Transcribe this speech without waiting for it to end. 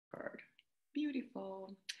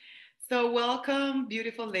Beautiful. So welcome,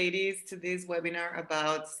 beautiful ladies, to this webinar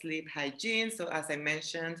about sleep hygiene. So as I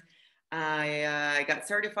mentioned, I got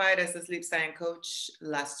certified as a sleep science coach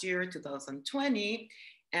last year, 2020.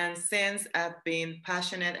 And since I've been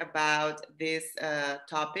passionate about this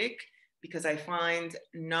topic, because I find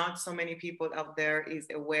not so many people out there is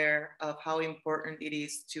aware of how important it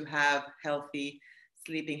is to have healthy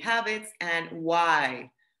sleeping habits and why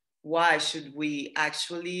should we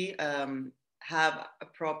actually have a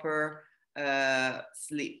proper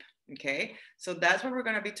sleep. Okay, so that's what we're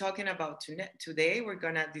going to be talking about today. We're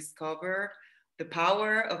going to discover the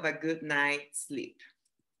power of a good night's sleep.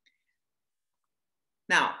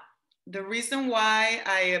 Now, the reason why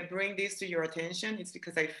I bring this to your attention is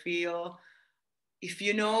because I feel if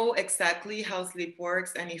you know exactly how sleep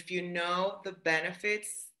works and if you know the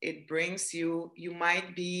benefits it brings you, you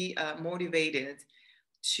might be motivated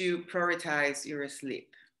to prioritize your sleep.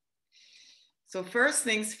 So, first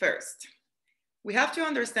things first, we have to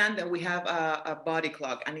understand that we have a body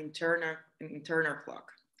clock, an internal clock.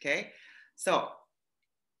 Okay, so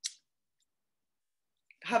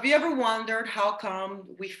have you ever wondered how come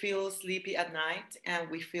we feel sleepy at night and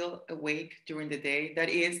we feel awake during the day? That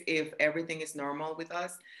is, if everything is normal with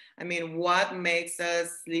us. I mean, what makes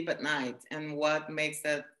us sleep at night and what makes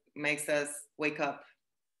us wake up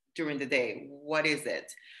during the day? What is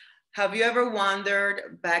it? Have you ever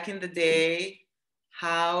wondered back in the day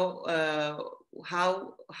how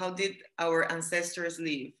how did our ancestors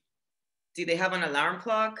live? Did they have an alarm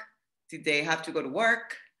clock? Did they have to go to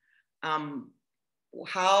work? Um,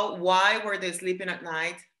 why were they sleeping at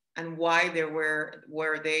night and why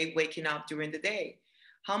were they waking up during the day?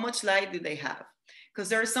 How much light did they have? Because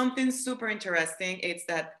there's something super interesting. It's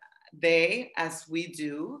that they, as we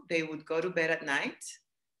do, they would go to bed at night,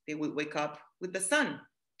 they would wake up with the sun.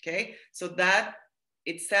 Okay, so that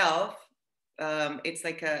itself, it's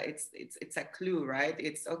like it's a clue, right?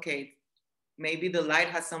 It's okay, maybe the light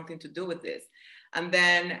has something to do with this. And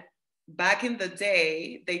then back in the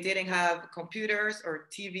day, they didn't have computers or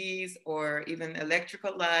TVs or even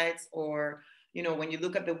electrical lights, or when you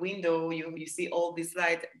look at the window, you see all this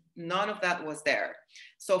light. None of that was there.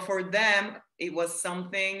 So for them, it was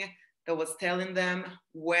something that was telling them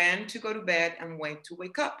when to go to bed and when to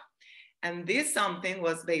wake up. And this something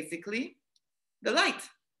was basically the light.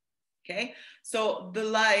 Okay, so the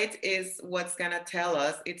light is what's gonna tell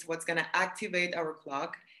us, it's what's gonna activate our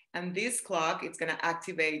clock, and this clock, it's gonna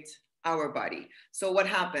activate our body. So what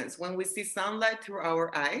happens when we see sunlight through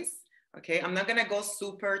our eyes? Okay, I'm not gonna go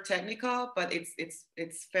super technical, but it's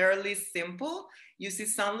fairly simple. You see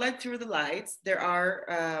sunlight through the lights. There are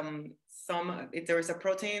there is a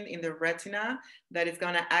protein in the retina that is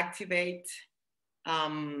gonna activate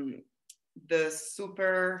um, the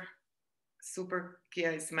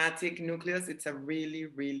suprachiasmatic nucleus. It's a really,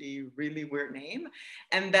 really, really weird name.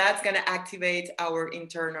 And that's going to activate our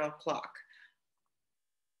internal clock.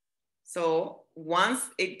 So once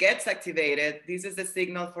it gets activated, this is a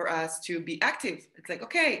signal for us to be active. It's like,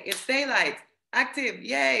 okay, it's daylight, active,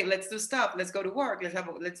 yay, let's do stuff, let's go to work,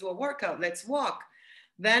 let's do a workout, let's walk.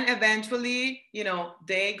 Then eventually, the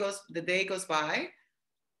day goes by,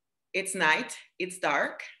 it's night, it's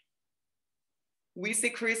dark, we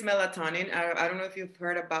secrete melatonin. I don't know if you've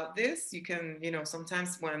heard about this. You can,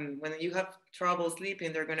 sometimes when you have trouble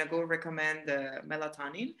sleeping, they're gonna go recommend the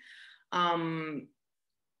melatonin.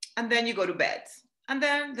 And then you go to bed. And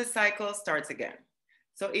then the cycle starts again.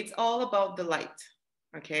 So it's all about the light,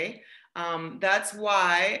 okay? That's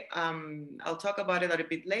why, I'll talk about it a little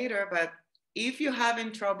bit later, but if you're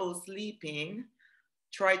having trouble sleeping,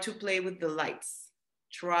 try to play with the lights.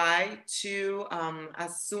 Try to,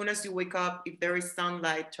 as soon as you wake up, if there is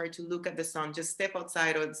sunlight, try to look at the sun. Just step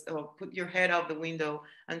outside or put your head out the window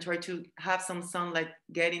and try to have some sunlight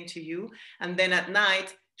get into you. And then at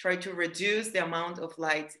night, try to reduce the amount of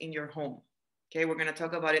light in your home. Okay, we're gonna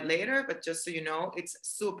talk about it later, but just so you know, it's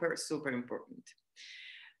super, super important.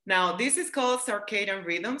 Now, this is called circadian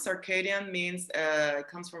rhythm. Circadian means, it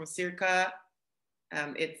comes from circa,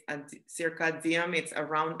 it's a circadian, it's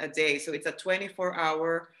around a day. So it's a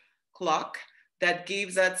 24-hour clock that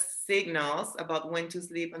gives us signals about when to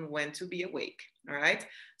sleep and when to be awake. All right.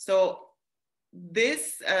 So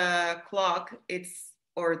this clock,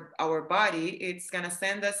 or our body, it's gonna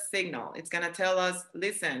send us signal. It's gonna tell us,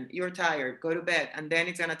 listen, you're tired, go to bed. And then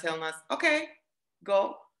it's gonna tell us, okay,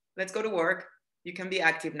 go, let's go to work. You can be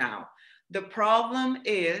active now. The problem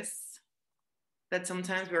is that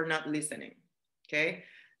sometimes we're not listening. Okay,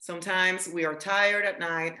 sometimes we are tired at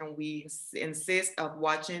night and we insist of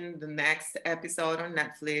watching the next episode on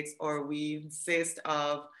Netflix, or we insist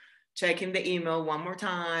of checking the email one more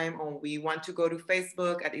time, or we want to go to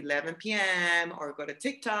Facebook at 11 p.m. or go to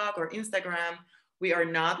TikTok or Instagram, we are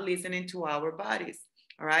not listening to our bodies.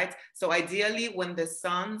 All right. So ideally, when the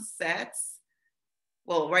sun sets,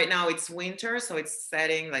 well, right now it's winter, so it's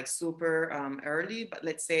setting like super early, but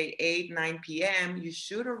let's say 8, 9 p.m., you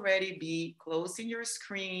should already be closing your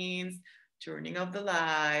screens, turning off the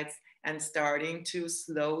lights, and starting to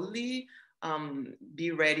slowly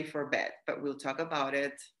be ready for bed. But we'll talk about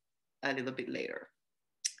it a little bit later.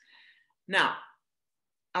 Now,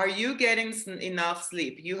 are you getting enough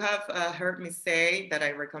sleep? You have heard me say that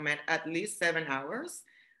I recommend at least 7 hours.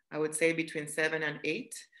 I would say between 7 and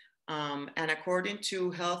 8. And according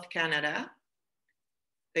to Health Canada,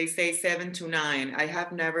 they say 7 to 9. I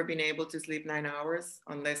have never been able to sleep 9 hours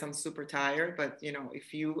unless I'm super tired. But you know,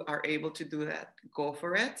 if you are able to do that, go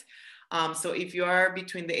for it. So if you are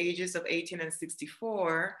between the ages of 18 and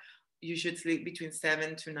 64, you should sleep between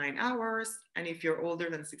 7 to 9 hours. And if you're older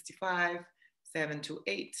than 65, 7 to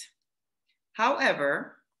 8.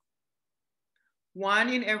 However, 1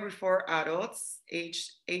 in every 4 adults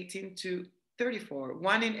aged 18 to 34,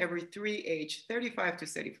 1 in every 3 age 35 to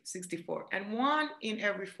 64, and 1 in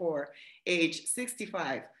every 4 age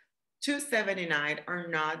 65 to 79 are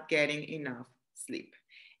not getting enough sleep.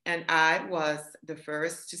 And I was the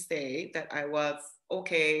first to say that I was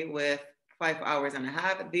okay with 5 hours and a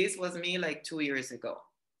half. This was me like 2 years ago.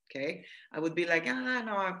 Okay. I would be like,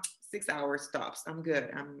 no, 6 hours stops. I'm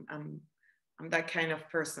good. I'm that kind of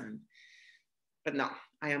person. But no,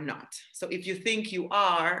 I am not. So if you think you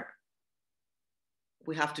are,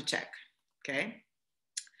 we have to check. Okay.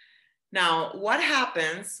 Now, what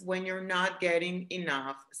happens when you're not getting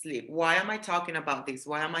enough sleep? Why am I talking about this?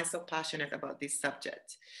 Why am I so passionate about this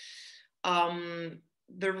subject? The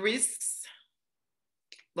risks,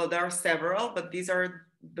 well, there are several, but these are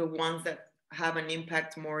the ones that have an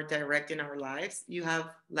impact more direct in our lives. You have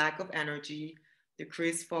lack of energy,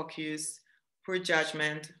 decreased focus, poor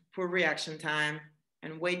judgment, poor reaction time,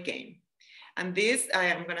 and weight gain. And this, I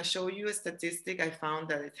am going to show you a statistic. I found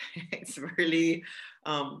that it's really,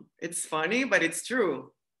 it's funny, but it's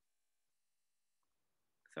true.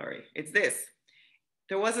 Sorry, it's this.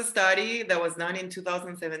 There was a study that was done in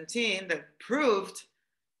 2017 that proved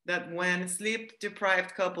that when sleep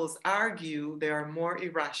deprived couples argue, they are more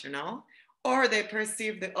irrational, or they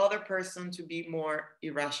perceive the other person to be more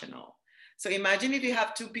irrational. So imagine if you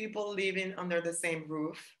have two people living under the same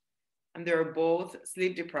roof and they're both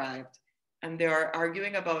sleep deprived and they are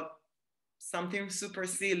arguing about something super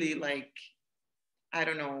silly like, I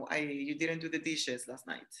don't know, you didn't do the dishes last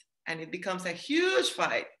night. And it becomes a huge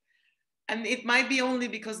fight. And it might be only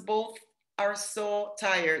because both are so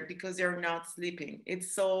tired because they're not sleeping.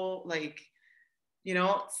 It's so like, you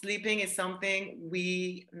know, sleeping is something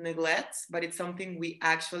we neglect, but it's something we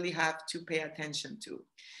actually have to pay attention to.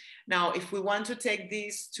 Now, if we want to take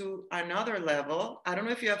this to another level, I don't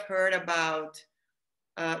know if you have heard about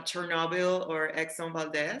Chernobyl or Exxon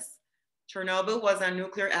Valdez. Chernobyl was a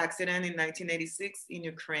nuclear accident in 1986 in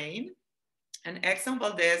Ukraine. And Exxon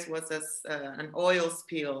Valdez was an oil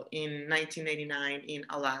spill in 1989 in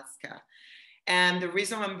Alaska. And the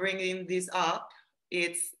reason I'm bringing this up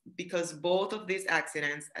is because both of these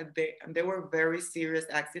accidents, they were very serious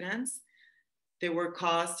accidents. They were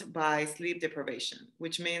caused by sleep deprivation,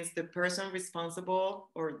 which means the person responsible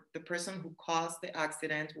or the person who caused the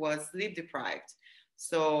accident was sleep deprived.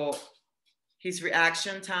 So his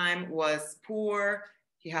reaction time was poor,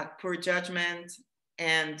 he had poor judgment,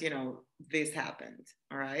 and, you know, this happened,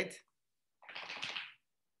 all right?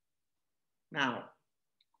 Now,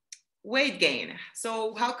 weight gain.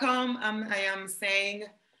 So how come I am saying,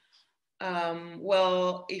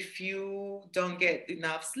 well, if you don't get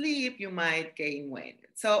enough sleep, you might gain weight.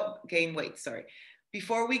 Sorry.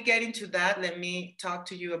 Before we get into that, let me talk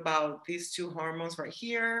to you about these two hormones right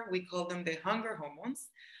here. We call them the hunger hormones.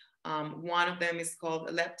 One of them is called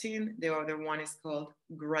leptin. The other one is called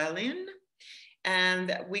ghrelin.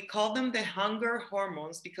 And we call them the hunger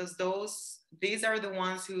hormones because these are the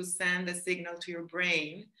ones who send the signal to your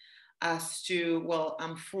brain as to, well,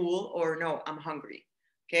 I'm full, or no, I'm hungry.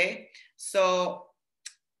 Okay. So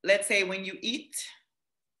let's say when you eat,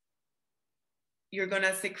 you're going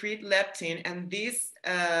to secrete leptin, and this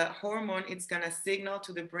hormone, it's going to signal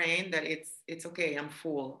to the brain that it's okay, I'm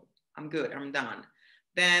full, I'm good, I'm done.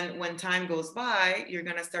 Then when time goes by, you're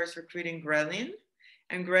going to start secreting ghrelin,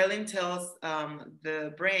 and ghrelin tells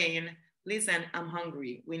the brain, listen, I'm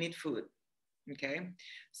hungry, we need food. Okay.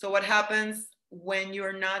 So what happens when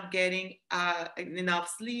you're not getting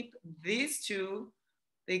enough sleep? These two,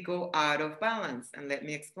 they go out of balance, and let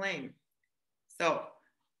me explain. So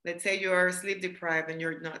let's say you're sleep deprived and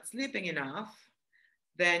you're not sleeping enough,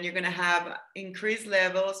 then you're going to have increased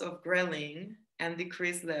levels of ghrelin and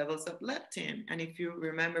decreased levels of leptin. And if you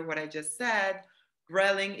remember what I just said,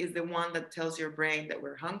 ghrelin is the one that tells your brain that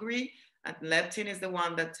we're hungry, and leptin is the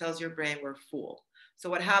one that tells your brain we're full. So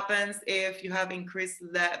what happens if you have increased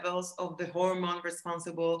levels of the hormone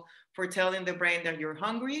responsible for telling the brain that you're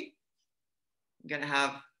hungry? You're going to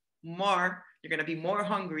have more, you're going to be more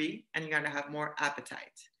hungry, and you're going to have more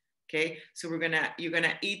appetite. Okay, so you're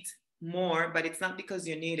gonna eat more, but it's not because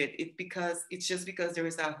you need it. It's just because there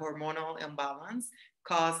is a hormonal imbalance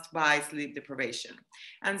caused by sleep deprivation.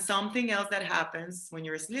 And something else that happens when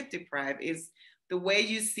you're sleep deprived is the way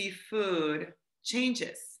you see food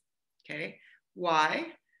changes. Okay,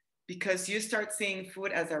 why? Because you start seeing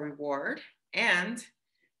food as a reward, and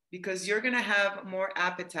because you're gonna have more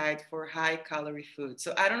appetite for high calorie food.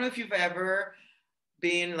 So I don't know if you've ever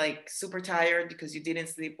being like super tired because you didn't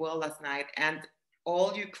sleep well last night and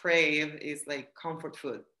all you crave is like comfort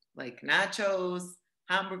food, like nachos,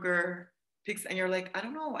 hamburger, pigs, and you're like, I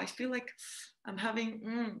don't know, I feel like I'm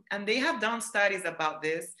having and they have done studies about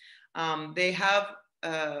this. They have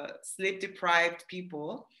sleep deprived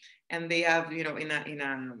people, and they have, you know, in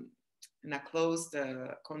a closed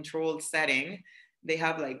controlled setting, they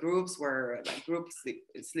have like groups where like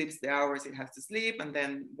sleeps the hours it has to sleep, and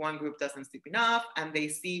then one group doesn't sleep enough, and they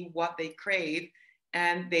see what they crave,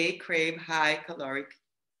 and they crave high caloric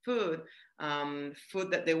food,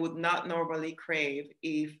 food that they would not normally crave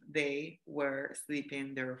if they were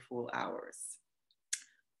sleeping their full hours.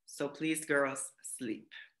 So please, girls,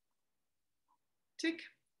 sleep. Tick.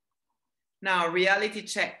 Now, reality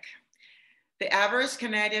check. The average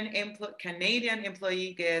Canadian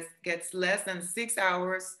employee gets less than 6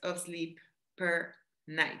 hours of sleep per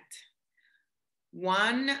night.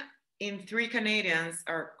 1 in 3 Canadians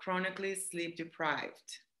are chronically sleep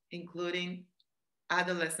deprived, including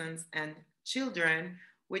adolescents and children,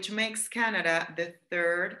 which makes Canada the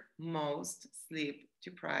 3rd most sleep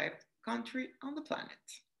deprived country on the planet.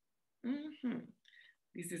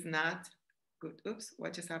 This is not good. Oops,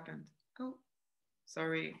 what just happened? Oh,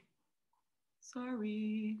 sorry.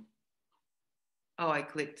 Sorry. Oh, I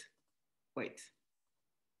clicked. Wait,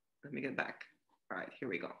 let me get back. All right, here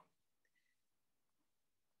we go.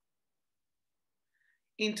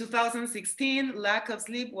 In 2016, lack of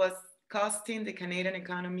sleep was costing the Canadian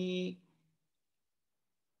economy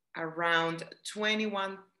around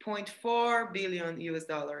 21.4 billion US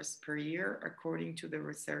dollars per year, according to the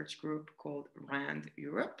research group called RAND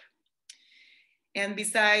Europe. And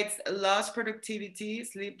besides lost productivity,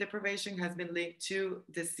 sleep deprivation has been linked to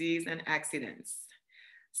disease and accidents.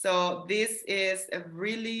 So this is a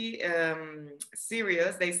really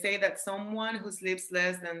serious. They say that someone who sleeps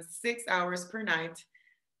less than 6 hours per night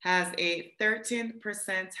has a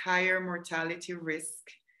 13% higher mortality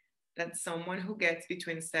risk than someone who gets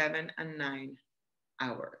between 7 and 9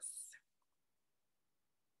 hours.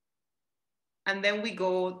 And then we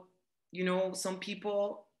go, you know, some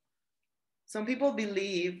people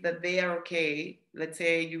believe that they are okay. Let's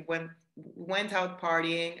say you went out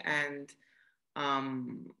partying and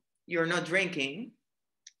you're not drinking.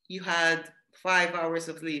 You had 5 hours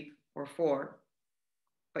of sleep or 4,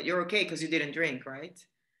 but you're okay because you didn't drink, right?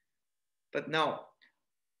 But no,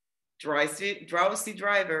 drowsy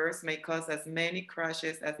drivers may cause as many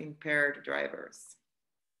crashes as impaired drivers.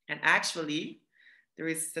 And actually, there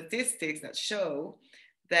is statistics that show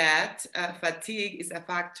that fatigue is a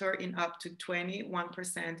factor in up to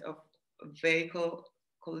 21% of vehicle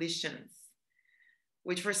collisions,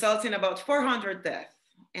 which results in about 400 deaths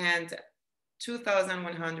and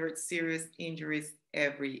 2,100 serious injuries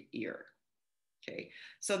every year. Okay,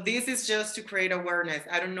 so this is just to create awareness.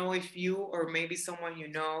 I don't know if you or maybe someone you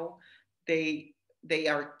know, they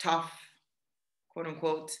are tough, quote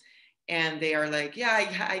unquote, and they are like,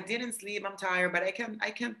 yeah, I didn't sleep, I'm tired, but I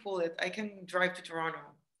can pull it. I can drive to Toronto.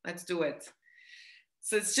 Let's do it.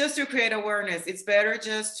 So it's just to create awareness. It's better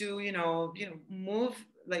just to, move,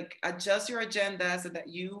 like adjust your agenda so that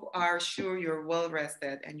you are sure you're well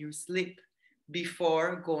rested and you sleep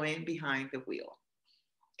before going behind the wheel.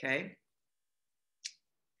 Okay.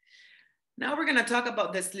 Now we're going to talk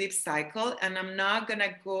about the sleep cycle, and I'm not going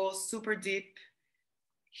to go super deep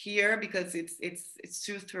here because it's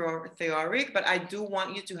too theoric, but I do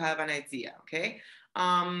want you to have an idea. Okay.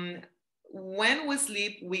 When we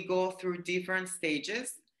sleep, we go through different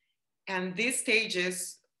stages, and these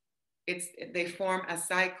stages, they form a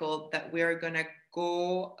cycle that we're gonna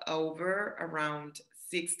go over around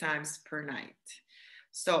 6 times per night.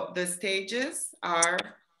 So the stages are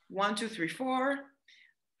 1, 2, 3, 4.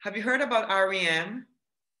 Have you heard about REM?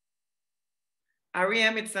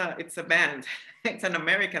 REM, it's a band. It's an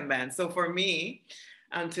American band. So for me,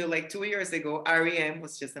 until like 2 years ago, REM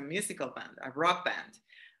was just a musical band, a rock band.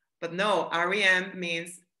 But no, REM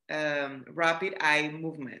means rapid eye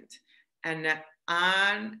movement, and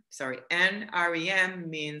NREM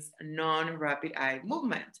means non-rapid eye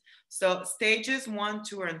movement. So stages 1,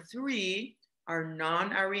 2, and 3 are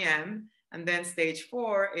non-REM, and then stage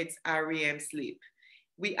 4 it's REM sleep.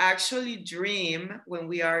 We actually dream when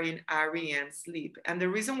we are in REM sleep, and the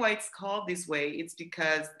reason why it's called this way it's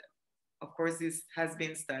because, of course, this has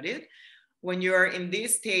been studied. When you're in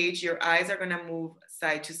this stage, your eyes are gonna move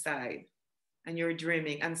side to side and you're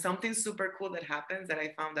dreaming. And something super cool that happens that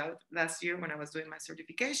I found out last year when I was doing my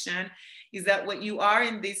certification is that when you are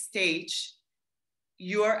in this stage,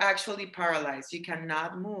 you are actually paralyzed. You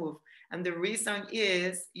cannot move. And the reason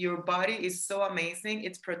is your body is so amazing,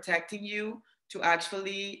 it's protecting you to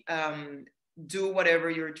actually do whatever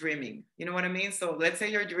you're dreaming. You know what I mean? So let's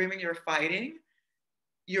say you're dreaming, you're fighting,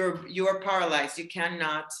 you're paralyzed. You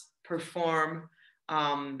cannot perform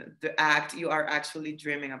the act you are actually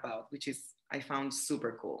dreaming about, which is I found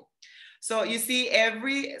super cool. So you see,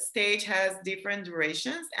 every stage has different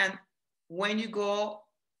durations, and when you go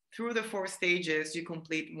through the 4 stages, you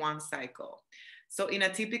complete one cycle. So in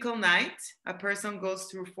a typical night, a person goes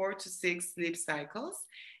through 4 to 6 sleep cycles,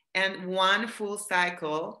 and one full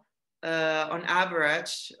cycle, on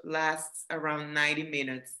average, lasts around 90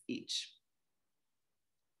 minutes each.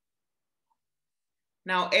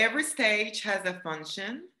 Now, every stage has a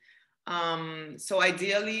function. So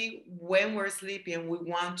ideally, when we're sleeping, we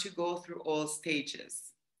want to go through all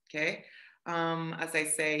stages, okay? As I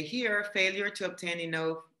say here, failure to obtain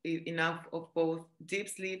enough of both deep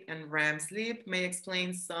sleep and REM sleep may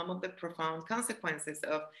explain some of the profound consequences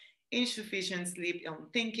of insufficient sleep on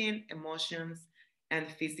thinking, emotions, and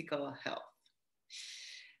physical health.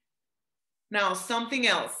 Now, something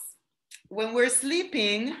else. When we're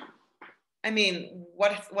sleeping, I mean,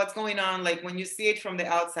 what's going on? Like when you see it from the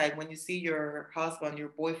outside, when you see your husband,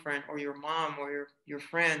 your boyfriend, or your mom, or your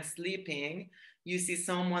friend sleeping, you see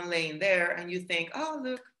someone laying there and you think, oh,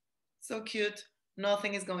 look, so cute.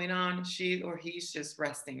 Nothing is going on. She or he's just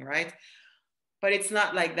resting, right? But it's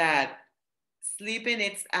not like that. Sleeping,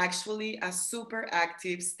 it's actually a super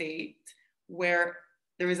active state where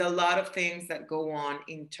there is a lot of things that go on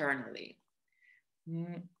internally.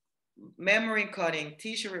 Memory coding,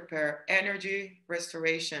 tissue repair, energy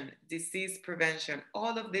restoration, disease prevention,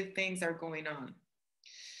 all of these things are going on.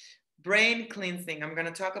 Brain cleansing, I'm going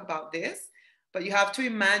to talk about this, but you have to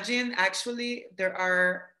imagine actually there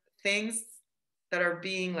are things that are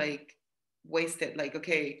being like wasted. Like,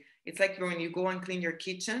 okay, it's like when you go and clean your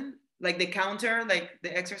kitchen, like the counter, like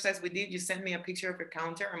the exercise we did, you sent me a picture of your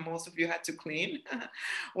counter and most of you had to clean.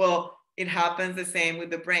 Well, it happens the same with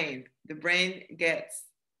the brain. The brain gets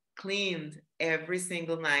cleaned every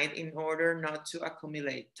single night in order not to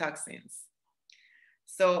accumulate toxins.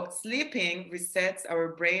 So sleeping resets our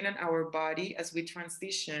brain and our body as we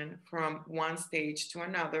transition from one stage to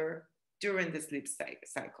another during the sleep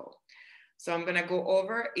cycle. So I'm gonna go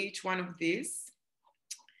over each one of these.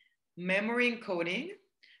 Memory encoding.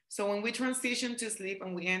 So when we transition to sleep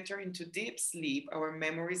and we enter into deep sleep, our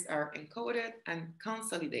memories are encoded and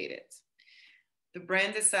consolidated. The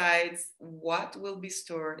brain decides what will be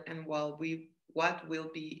stored and what will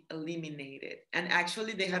be eliminated. And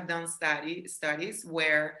actually, they have done studies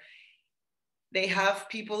where they have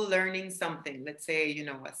people learning something, let's say,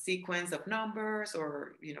 a sequence of numbers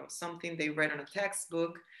or, something they read on a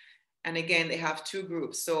textbook. And again, they have 2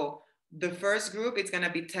 groups. So the first group is going to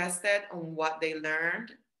be tested on what they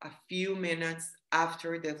learned a few minutes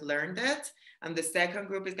after they've learned it. And the second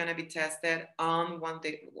group is going to be tested on what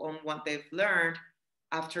they've learned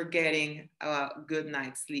after getting a good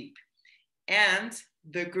night's sleep. And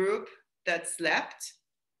the group that slept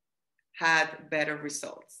had better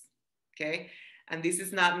results, okay? And this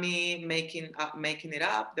is not me making it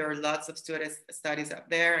up. There are lots of studies up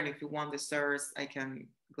there. And if you want the source, I can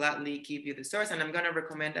gladly give you the source. And I'm going to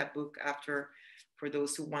recommend that book after for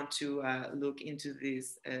those who want to look into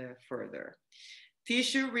this further.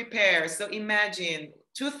 Tissue repair. So imagine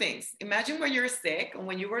 2 things. Imagine when you're sick and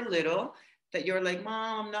when you were little that you're like,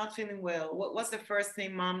 Mom, I'm not feeling well. What's the first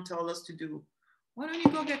thing Mom told us to do? Why don't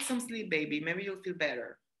you go get some sleep, baby? Maybe you'll feel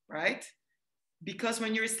better, right? Because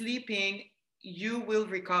when you're sleeping, you will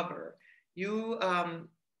recover. You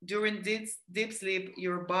during deep sleep,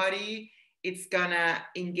 your body, it's gonna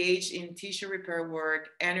engage in tissue repair work,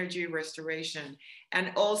 energy restoration.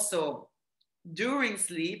 And also during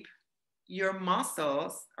sleep, your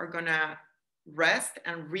muscles are gonna rest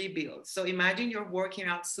and rebuild. So imagine you're working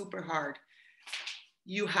out super hard.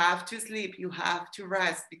 You have to sleep, you have to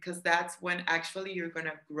rest, because that's when actually you're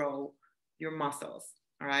gonna grow your muscles.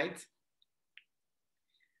 All right.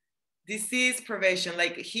 Disease prevention.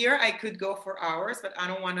 Like here, I could go for hours, but I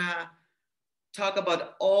don't wanna talk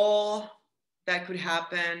about all that could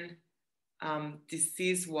happen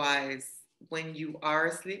disease wise when you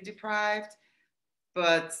are sleep deprived.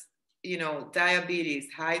 But you know,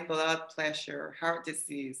 diabetes, high blood pressure, heart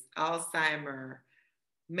disease, Alzheimer,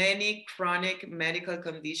 many chronic medical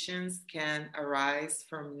conditions can arise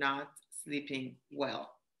from not sleeping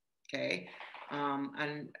well. Okay.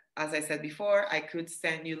 And as I said before, I could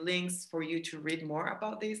send you links for you to read more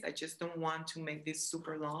about this. I just don't want to make this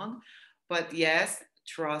super long. But yes,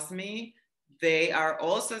 trust me, they are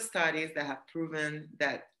also studies that have proven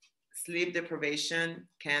that sleep deprivation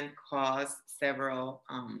can cause several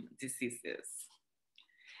diseases.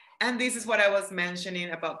 And this is what I was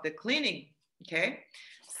mentioning about the cleaning. Okay.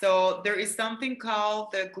 So there is something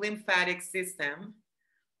called the glymphatic system,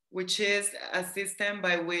 which is a system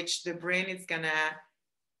by which the brain is gonna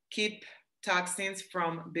keep toxins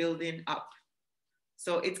from building up.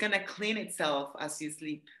 So it's gonna clean itself as you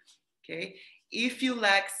sleep, okay? If you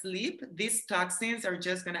lack sleep, these toxins are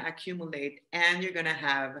just gonna accumulate and you're gonna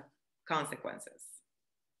have consequences.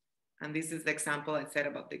 And this is the example I said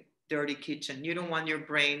about the dirty kitchen. You don't want your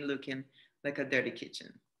brain looking like a dirty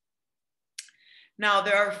kitchen. Now,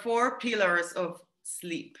 there are 4 pillars of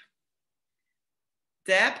sleep.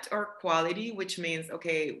 Depth or quality, which means,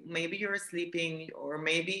 okay, maybe you're sleeping or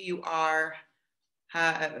maybe you are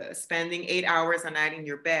spending 8 hours a night in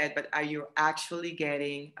your bed, but are you actually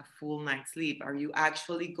getting a full night's sleep? Are you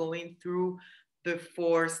actually going through the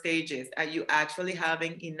 4 stages? Are you actually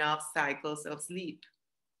having enough cycles of sleep?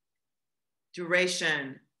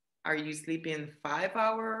 Duration, are you sleeping 5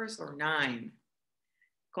 hours or 9?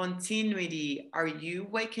 Continuity, are you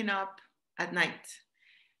waking up at night?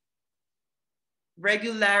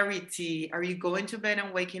 Regularity, are you going to bed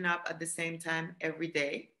and waking up at the same time every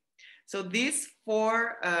day? So these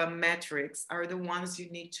 4 metrics are the ones you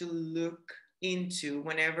need to look into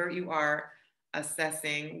whenever you are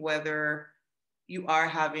assessing whether you are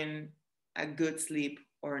having a good sleep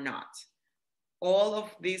or not. All of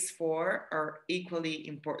these 4 are equally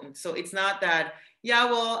important. So it's not that, yeah,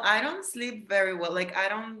 well, I don't sleep very well. Like I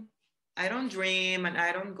don't dream and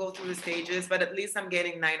I don't go through the stages, but at least I'm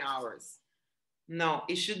getting 9 hours. No,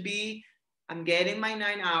 it should be, I'm getting my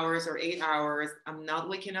 9 hours or 8 hours. I'm not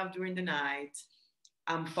waking up during the night.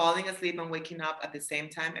 I'm falling asleep and waking up at the same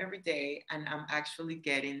time every day. And I'm actually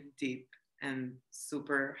getting deep and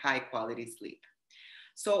super high quality sleep.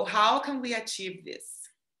 So how can we achieve this?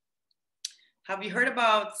 Have you heard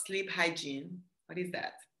about sleep hygiene? What is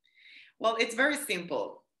that? Well, it's very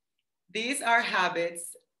simple. These are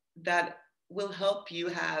habits that will help you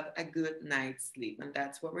have a good night's sleep. And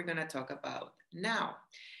that's what we're going to talk about now.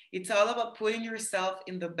 It's all about putting yourself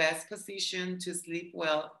in the best position to sleep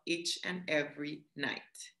well each and every night.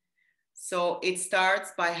 So it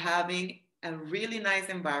starts by having a really nice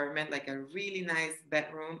environment, like a really nice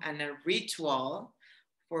bedroom, and a ritual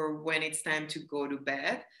for when it's time to go to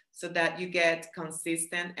bed so that you get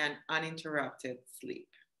consistent and uninterrupted sleep.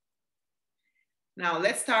 Now,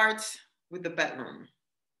 let's start with the bedroom.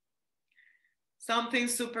 Something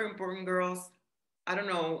super important, girls. I don't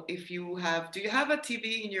know if you have, do you have a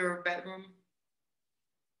TV in your bedroom?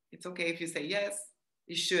 It's okay if you say yes,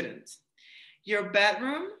 you shouldn't. Your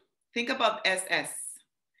bedroom, think about SS.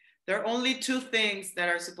 There are only 2 things that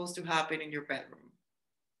are supposed to happen in your bedroom: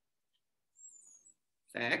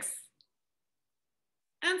 sex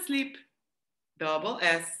and sleep. Double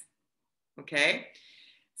S, okay?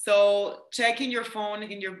 So checking your phone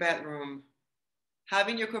in your bedroom,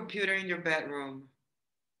 having your computer in your bedroom,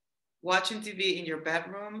 watching TV in your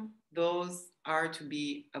bedroom, those are to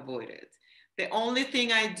be avoided. The only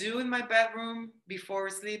thing I do in my bedroom before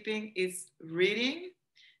sleeping is reading.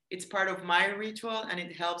 It's part of my ritual and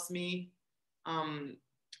it helps me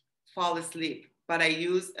fall asleep. But I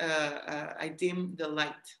dim the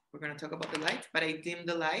light. We're gonna talk about the light, but I dim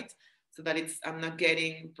the light so that I'm not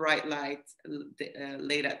getting bright light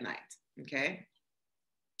late at night, okay?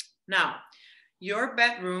 Now, your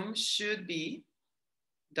bedroom should be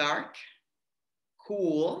dark,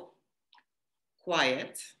 cool,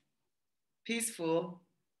 quiet, peaceful,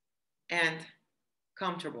 and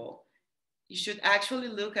comfortable. You should actually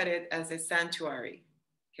look at it as a sanctuary,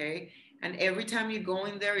 okay? And every time you go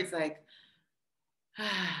in there, it's like,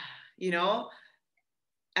 you know,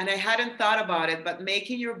 and I hadn't thought about it, but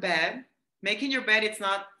making your bed, it's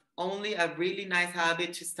not only a really nice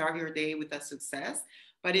habit to start your day with a success,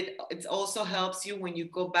 but it also helps you when you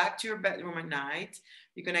go back to your bedroom at night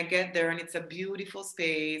You're gonna get there and it's a beautiful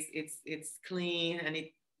space. It's clean and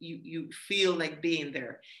you feel like being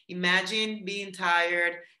there. Imagine being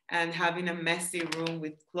tired and having a messy room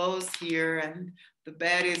with clothes here and the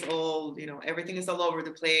bed is all, everything is all over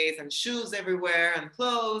the place and shoes everywhere and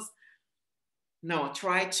clothes. No,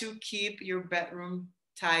 try to keep your bedroom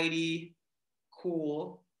tidy,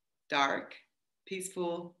 cool, dark,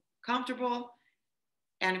 peaceful, comfortable,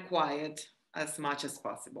 and quiet as much as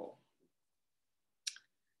possible.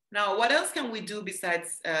 Now, what else can we do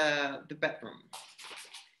besides the bedroom?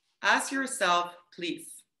 Ask yourself, please,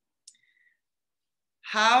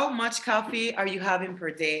 how much coffee are you having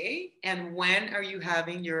per day? And when are you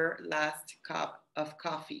having your last cup of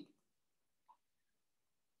coffee?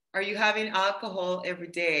 Are you having alcohol every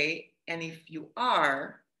day? And if you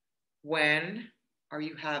are, when are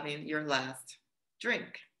you having your last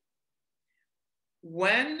drink?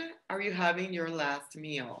 When are you having your last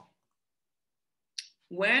meal?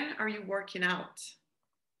 When are you working out?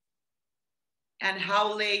 And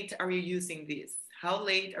how late are you using this? How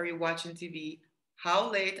late are you watching TV?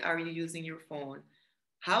 How late are you using your phone?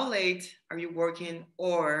 How late are you working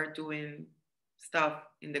or doing stuff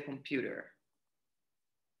in the computer?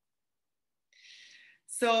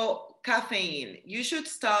 So caffeine, you should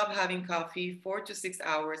stop having coffee 4 to 6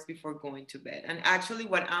 hours before going to bed. And actually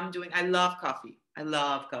what I'm doing, I love coffee. I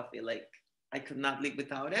love coffee. Like I could not live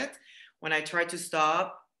without it. When I try to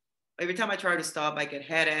stop, every time I try to stop, I get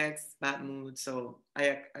headaches, bad mood. So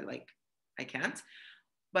I can't.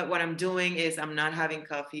 But what I'm doing is I'm not having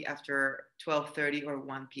coffee after 12:30 or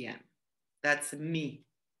 1 p.m. That's me.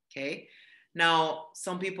 Okay. Now,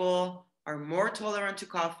 some people are more tolerant to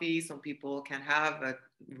coffee. Some people can have a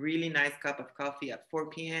really nice cup of coffee at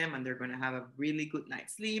 4 p.m. and they're going to have a really good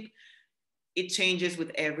night's sleep. It changes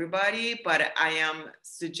with everybody, but I am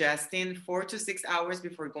suggesting 4 to 6 hours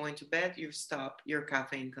before going to bed, you stop your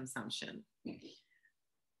caffeine consumption.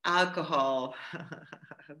 Alcohol,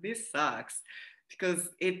 this sucks because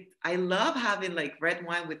I love having like red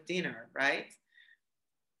wine with dinner, right?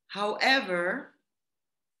 However,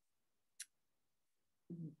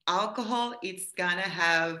 alcohol, it's gonna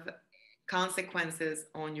have consequences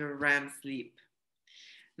on your REM sleep.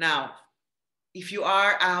 Now, if you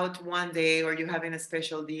are out one day or you're having a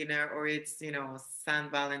special dinner or it's,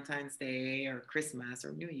 St. Valentine's Day or Christmas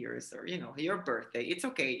or New Year's or, your birthday, it's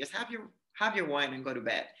okay. Just have your wine and go to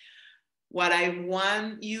bed. What I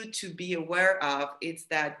want you to be aware of is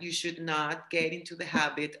that you should not get into the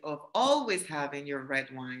habit of always having your red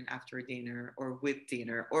wine after dinner or with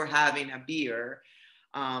dinner or having a beer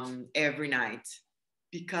every night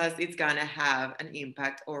because it's gonna have an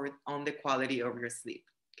impact on the quality of your sleep.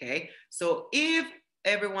 Okay, so if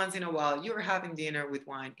every once in a while you're having dinner with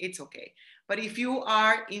wine, it's okay. But if you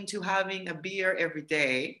are into having a beer every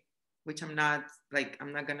day, which I'm not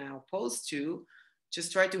gonna oppose to,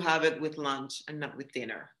 just try to have it with lunch and not with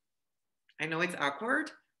dinner. I know it's awkward,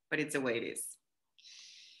 but it's the way it is.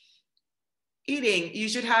 Eating, you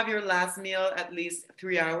should have your last meal at least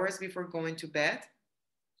 3 hours before going to bed.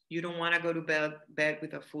 You don't want to go to bed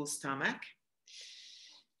with a full stomach.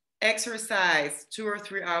 Exercise 2 or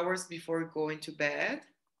 3 hours before going to bed.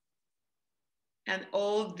 And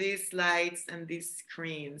all these lights and these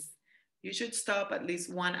screens, you should stop at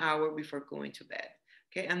least 1 hour before going to bed.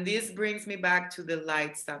 Okay, and this brings me back to the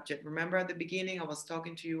light subject. Remember at the beginning, I was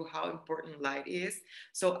talking to you how important light is.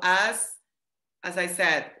 So as I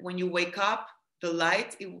said, when you wake up, the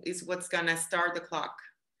light is what's gonna start the clock.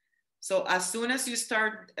 So as soon as you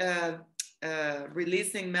start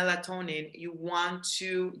releasing melatonin, you want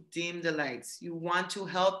to dim the lights. You want to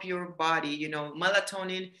help your body.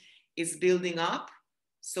 Melatonin is building up.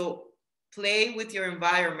 So play with your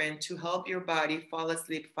environment to help your body fall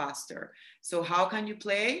asleep faster. So how can you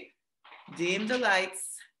play? Dim the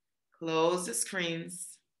lights, close the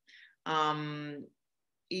screens.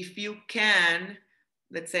 If you can,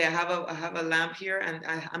 let's say I have a lamp here and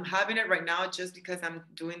I'm having it right now just because I'm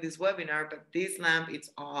doing this webinar, but this lamp,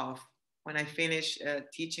 it's off. When I finish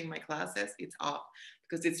teaching my classes, it's off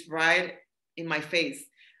because it's right in my face.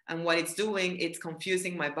 And what it's doing, it's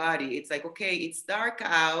confusing my body. It's like, okay, it's dark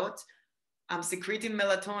out. I'm secreting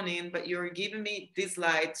melatonin, but you're giving me this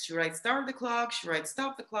light. Should I start the clock? Should I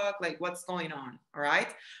stop the clock? Like what's going on? All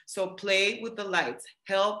right. So play with the lights,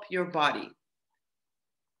 help your body.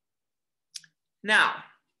 Now,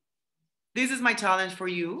 this is my challenge for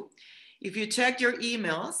you. If you check your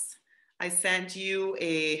emails, I sent you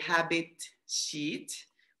a habit sheet,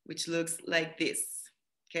 which looks like this,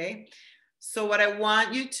 okay? So what I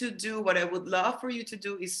want you to do, what I would love for you to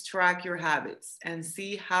do is track your habits and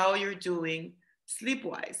see how you're doing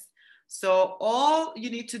sleep-wise. So all you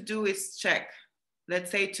need to do is check let's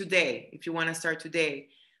say today, if you want to start today,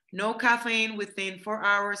 no caffeine within 4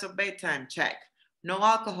 hours of bedtime, check. No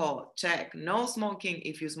alcohol, check. No smoking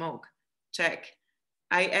if you smoke, check.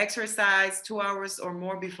 I exercise 2 hours or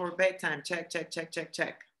more before bedtime, check, check, check, check,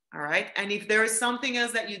 check. All right. And if there is something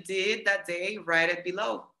else that you did that day, write it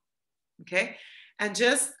below. Okay. And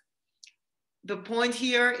just the point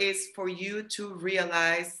here is for you to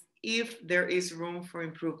realize if there is room for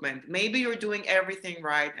improvement. Maybe you're doing everything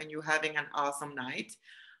right and you're having an awesome night,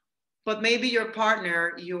 but maybe your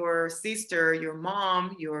partner, your sister, your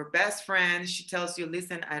mom, your best friend, she tells you,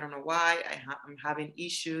 listen, I don't know why I'm having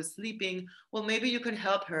issues sleeping. Well, maybe you can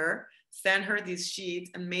help her, send her this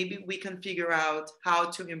sheet, and maybe we can figure out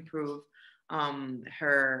how to improve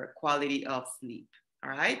her quality of sleep.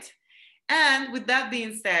 All right. And with that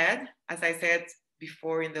being said, as I said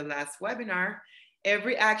before in the last webinar,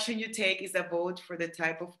 every action you take is a vote for the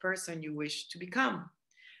type of person you wish to become.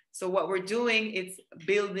 So what we're doing is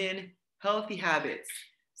building healthy habits.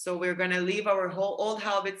 So we're going to leave our whole old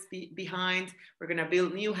habits behind. We're going to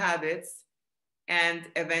build new habits, and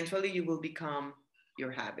eventually you will become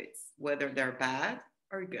your habits, whether they're bad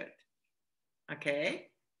or good. Okay?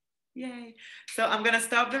 Yay. So I'm going to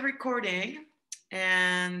stop the recording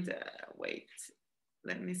and wait,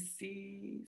 let me see.